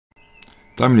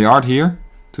Timelyart here.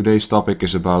 Today's topic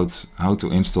is about how to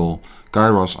install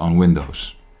Kairos on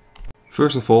Windows.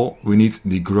 First of all, we need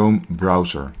the Chrome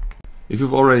browser. If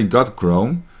you've already got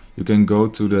Chrome, you can go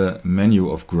to the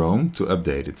menu of Chrome to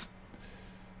update it.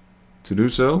 To do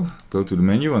so, go to the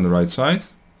menu on the right side,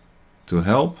 to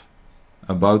Help,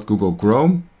 About Google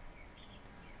Chrome,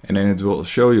 and then it will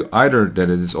show you either that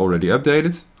it is already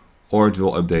updated or it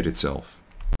will update itself.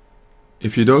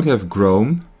 If you don't have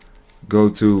Chrome, go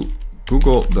to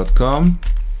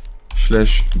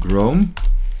google.com/Chrome,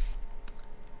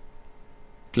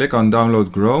 click on Download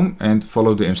Chrome and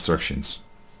follow the instructions.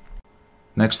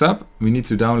 Next up, we need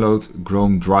to download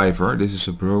Chrome Driver. This is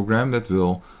a program that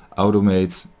will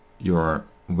automate your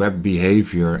web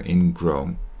behavior in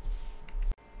Chrome.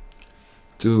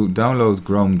 To download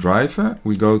Chrome Driver,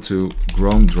 we go to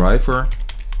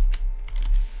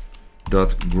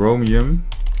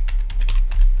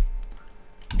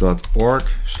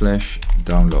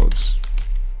chromedriver.chromium.org/downloads.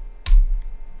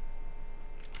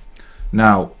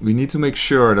 Now we need to make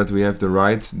sure that we have the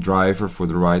right driver for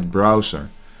the right browser.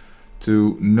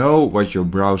 To know what your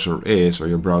browser is or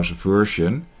your browser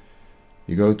version,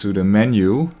 you go to the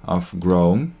menu of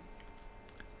Chrome,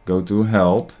 go to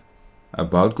Help,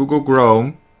 About Google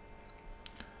Chrome.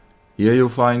 Here you'll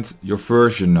find your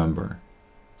version number.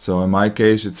 So in my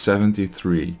case it's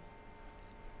 73.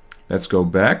 Let's go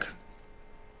back.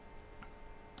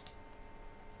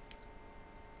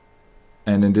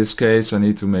 And in this case I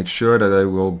need to make sure that I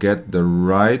will get the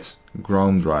right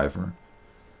Chrome driver.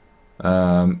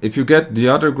 If you get the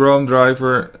other Chrome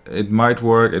driver, it might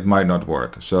work, it might not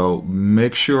work. So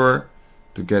make sure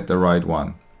to get the right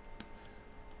one.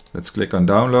 Let's click on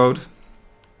download.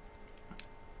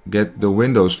 Get the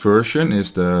Windows version,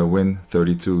 is the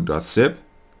win32.zip.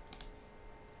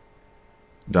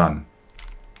 Done.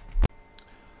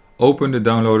 Open the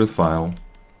downloaded file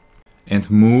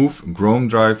and move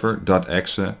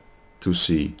chromedriver.exe to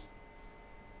C.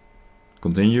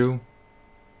 Continue.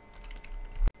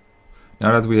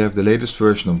 Now that we have the latest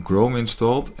version of Chrome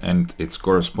installed and its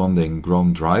corresponding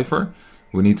Chrome driver,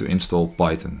 we need to install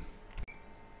Python.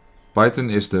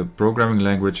 Python is the programming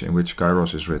language in which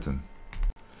Kairos is written.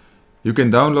 You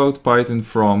can download Python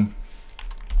from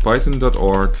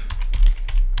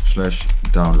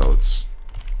python.org/downloads.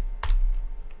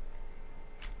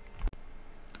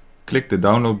 Click the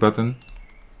download button.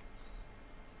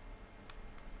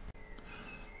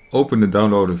 Open the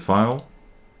downloaded file.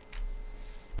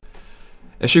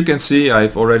 As you can see,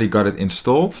 I've already got it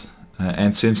installed,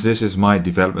 and since this is my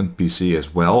development PC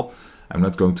as well, I'm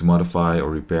not going to modify or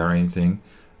repair anything,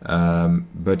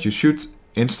 but you should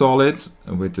install it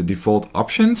with the default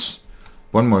options.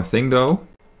 One more thing though,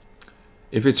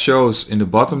 if it shows in the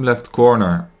bottom left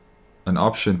corner an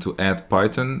option to add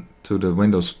Python to the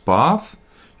Windows path,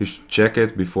 you should check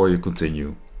it before you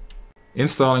continue.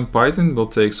 Installing Python will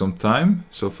take some time,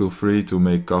 so feel free to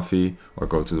make coffee or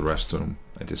go to the restroom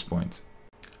at this point.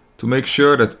 To make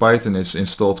sure that Python is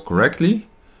installed correctly,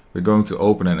 we're going to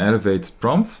open an elevated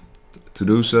prompt. To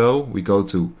do so, we go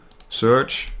to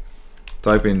Search,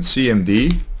 type in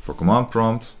CMD for command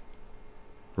prompt,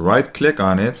 right click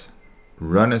on it,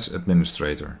 run as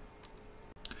administrator.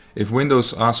 If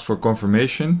Windows asks for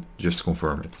confirmation, just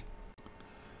confirm it.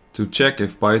 To check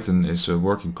if Python is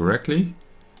working correctly,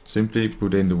 simply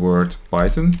put in the word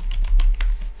Python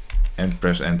and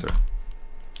press enter.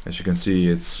 As you can see,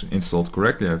 it's installed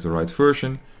correctly, I have the right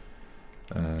version.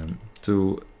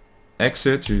 To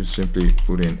exit, you simply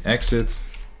put in exit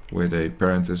with a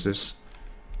parenthesis.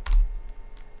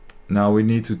 Now we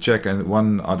need to check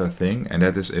one other thing, and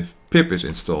that is if pip is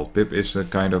installed. Pip is a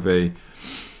kind of a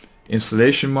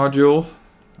installation module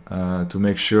to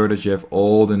make sure that you have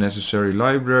all the necessary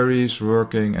libraries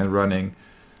working and running.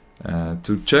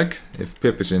 To check if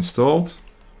pip is installed,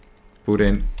 put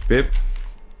in pip,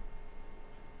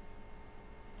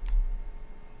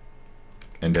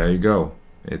 and there you go,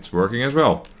 it's working as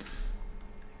well.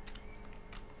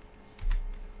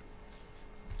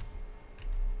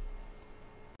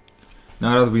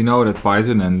 Now that we know that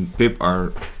Python and pip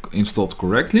are installed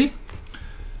correctly,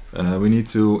 we need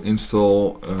to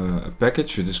install a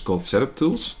package which is called setup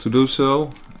tools. To do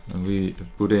so, we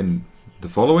put in the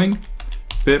following: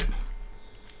 pip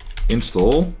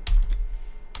install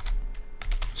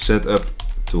setup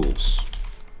tools.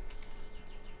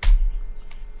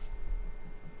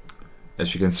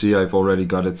 As you can see, I've already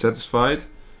got it satisfied,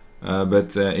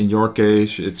 but in your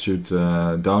case it should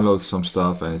download some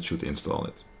stuff and it should install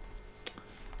it.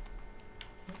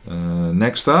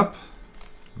 Next up,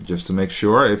 just to make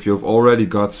sure, if you've already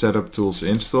got setup tools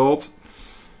installed,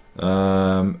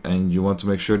 and you want to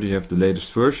make sure that you have the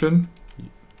latest version,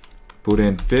 put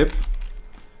in pip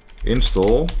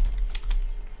install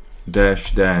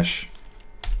 --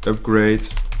 upgrade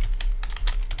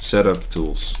setup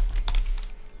tools.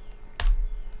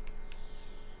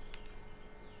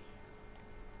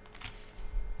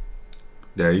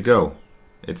 There you go,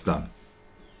 it's done.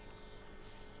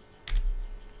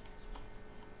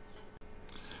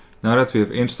 Now that we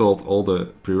have installed all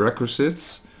the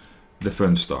prerequisites, the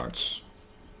fun starts.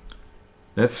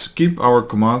 Let's keep our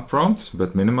command prompt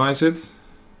but minimize it,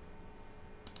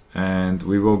 and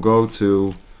we will go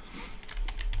to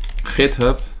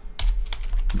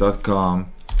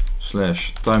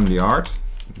github.com/Timelyart,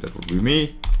 that would be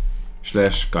me,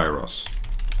 /Kairos.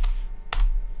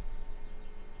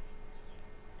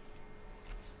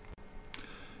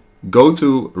 Go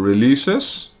to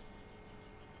releases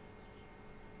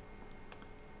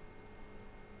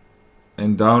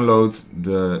and download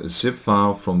the zip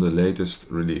file from the latest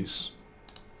release.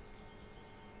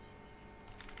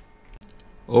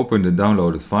 Open the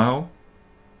downloaded file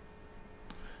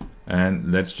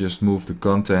and let's just move the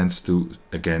contents to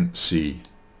again C.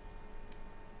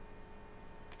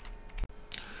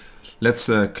 Let's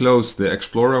close the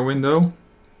Explorer window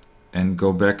and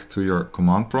go back to your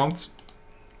command prompt.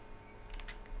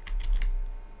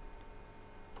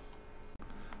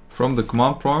 From the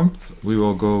command prompt we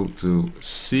will go to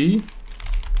C,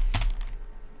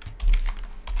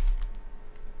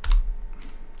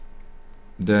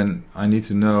 then I need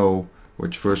to know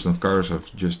which version of Kairos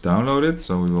I've just downloaded,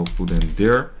 so we will put in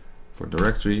dir for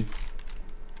directory.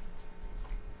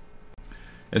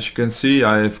 As you can see,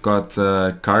 I've got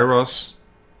Kairos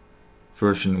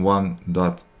version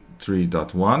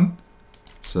 1.3.1,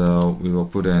 so we will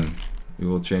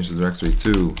change the directory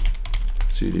to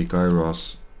cd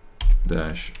Kairos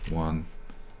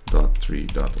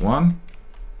 -1.3.1.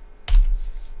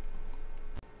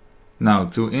 Now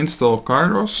to install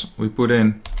Kairos we put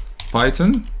in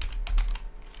Python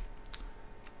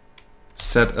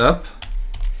setup.py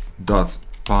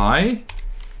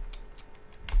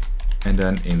and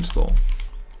then install.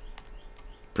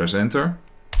 Press enter.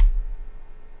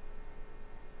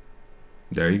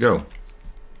 There you go.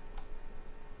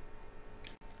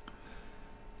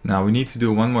 Now we need to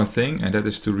do one more thing, and that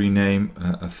is to rename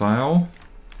a file.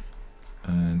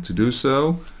 And to do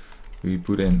so, we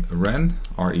put in ren,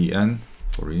 R-E-N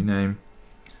for rename,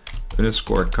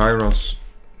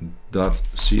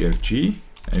 _kairos.cfg,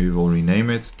 and we will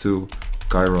rename it to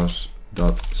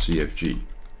kairos.cfg.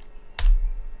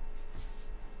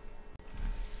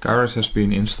 Kairos has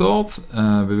been installed,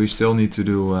 but we still need to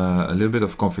do a little bit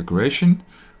of configuration,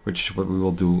 which is what we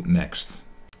will do next.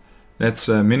 Let's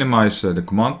minimize the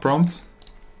command prompt.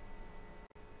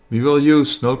 We will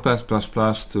use Notepad++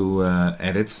 to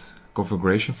edit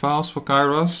configuration files for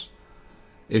Kairos.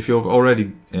 If you've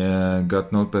already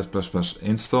got Notepad++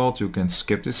 installed, you can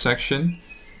skip this section.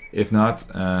 If not,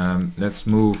 let's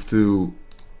go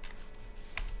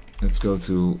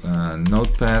to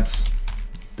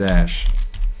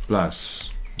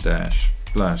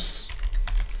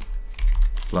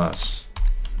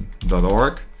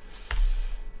notepad+++.org.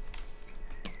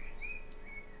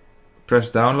 Press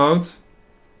download.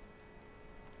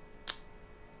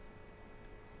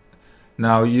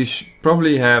 Now you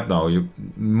probably have, you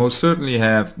most certainly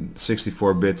have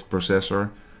 64-bit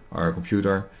processor or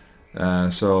computer.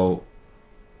 So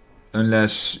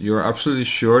unless you're absolutely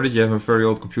sure that you have a very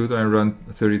old computer and run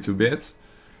 32-bit,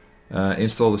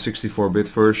 install the 64-bit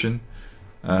version.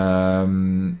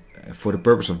 For the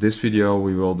purpose of this video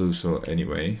we will do so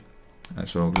anyway.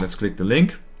 So let's click the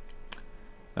link.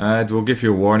 It will give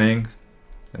you a warning.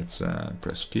 Let's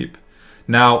press keep.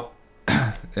 Now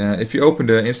if you open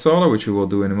the installer, which we will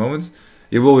do in a moment,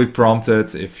 you will be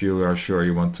prompted if you are sure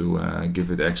you want to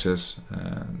give it access.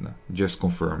 Just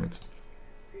confirm it.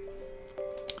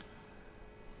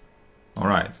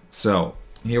 Alright, so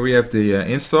here we have the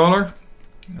installer.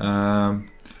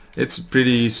 It's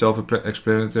pretty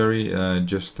self-explanatory.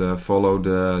 Just follow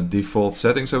the default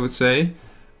settings, I would say.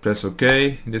 Press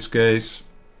OK in this case.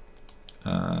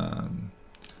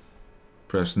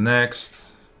 Press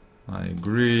next. I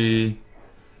agree.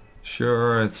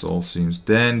 Sure, it all seems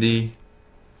dandy.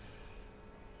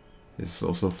 This is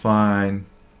also fine.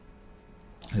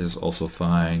 This is also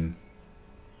fine.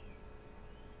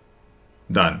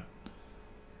 Done.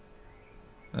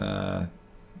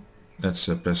 Let's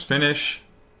press finish.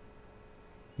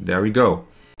 There we go.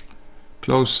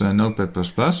 Close Notepad++.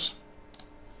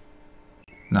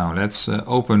 Now let's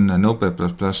open Notepad++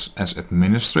 as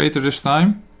administrator this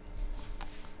time.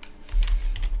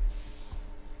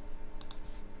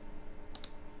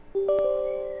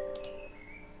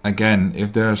 again,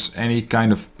 if there's any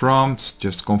kind of prompt,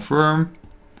 just confirm.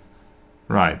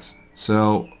 Right,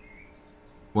 so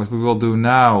what we will do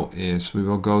now is we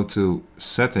will go to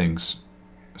Settings,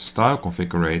 Style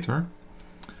Configurator.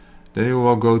 Then we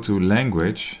will go to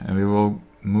Language and we will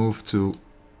move to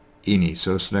INI.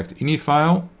 So select INI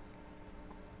file.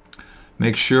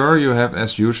 Make sure you have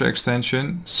as user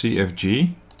extension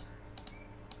CFG.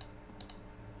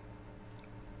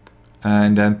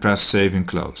 And then press Save and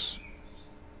Close.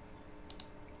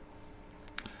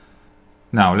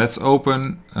 Now let's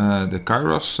open the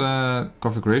Kairos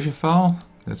configuration file.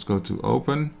 Let's go to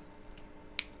Open.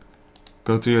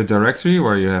 Go to your directory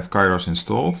where you have Kairos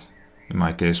installed. In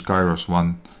my case Kairos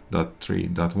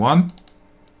 1.3.1.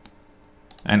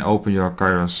 And open your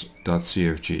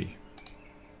kairos.cfg.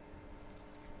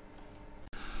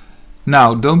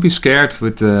 Now don't be scared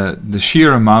with the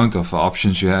sheer amount of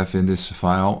options you have in this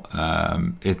file.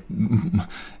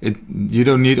 You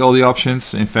don't need all the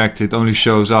options. In fact, it only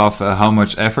shows off how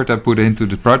much effort I put into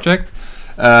the project.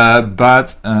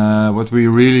 But what we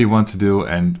really want to do,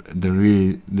 and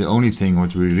the only thing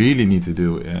what we really need to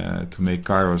do to make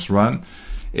Kairos run,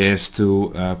 is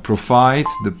to provide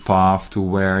the path to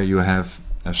where you have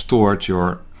stored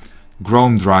your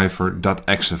Chrome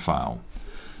driver.exe file.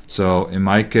 So in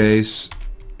my case,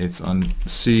 it's on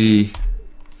C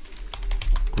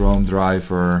Chrome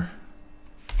driver.exe.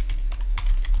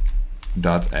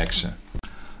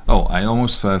 Oh, I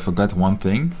almost forgot one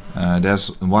thing.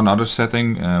 There's one other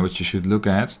setting which you should look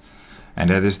at, and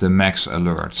that is the max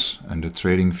alerts and the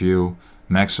TradingView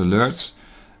max alerts.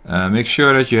 Make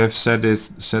sure that you have set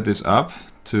this up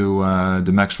to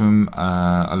the maximum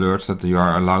alerts that you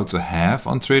are allowed to have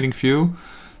on TradingView.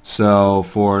 So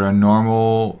for a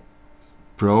normal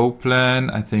Pro plan,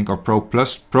 I think, or Pro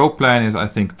Plus, Pro plan is I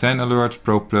think 10 alerts,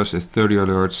 Pro Plus is 30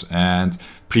 alerts, and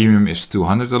Premium is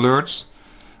 200 alerts.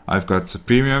 I've got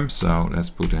Premium, so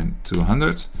let's put in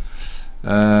 200.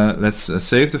 Let's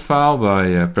save the file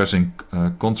by pressing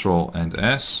Ctrl and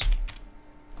S.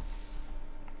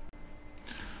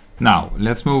 Now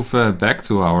let's move back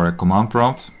to our command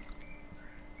prompt,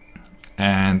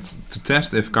 and to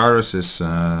test if Kairos is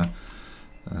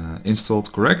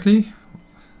installed correctly,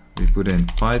 we put in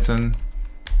Python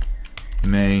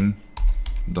main.py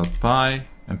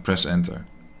and press enter.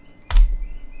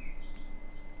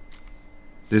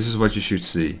 This is what you should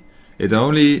see. It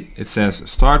says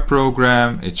start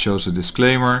program, it shows a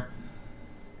disclaimer,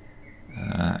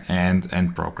 and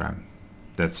end program.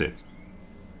 That's it.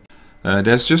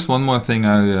 There's just one more thing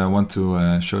I want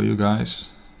to show you guys.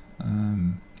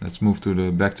 Let's move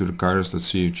to back to the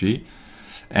Kairos.cfg.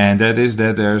 And that is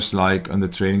that there's, like on the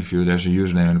TradingView, there's a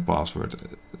username and a password.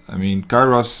 I mean,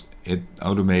 Kairos, it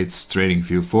automates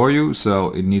TradingView for you,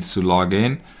 so it needs to log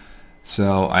in.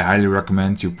 So I highly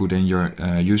recommend you put in your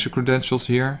user credentials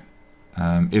here.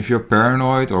 If you're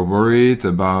paranoid or worried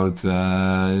about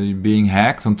being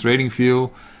hacked on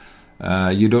TradingView,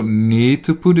 you don't need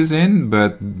to put this in,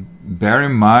 but bear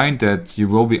in mind that you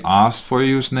will be asked for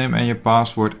your username and your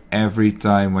password every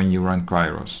time when you run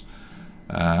Kairos.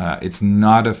 It's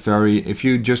not a if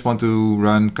you just want to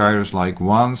run Kairos like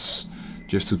once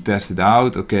just to test it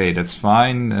out, okay, that's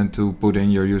fine, and to put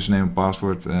in your username and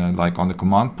password like on the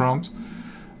command prompt.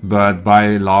 But by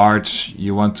and large,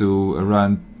 you want to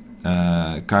run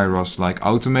Kairos like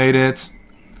automated,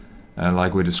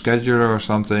 like with a scheduler or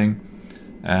something,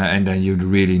 and then you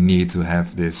really need to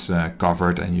have this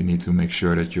covered, and you need to make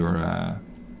sure that you have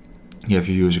your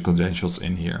user credentials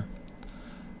in here.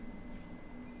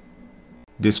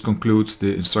 This concludes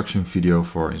the instruction video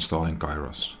for installing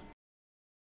Kairos.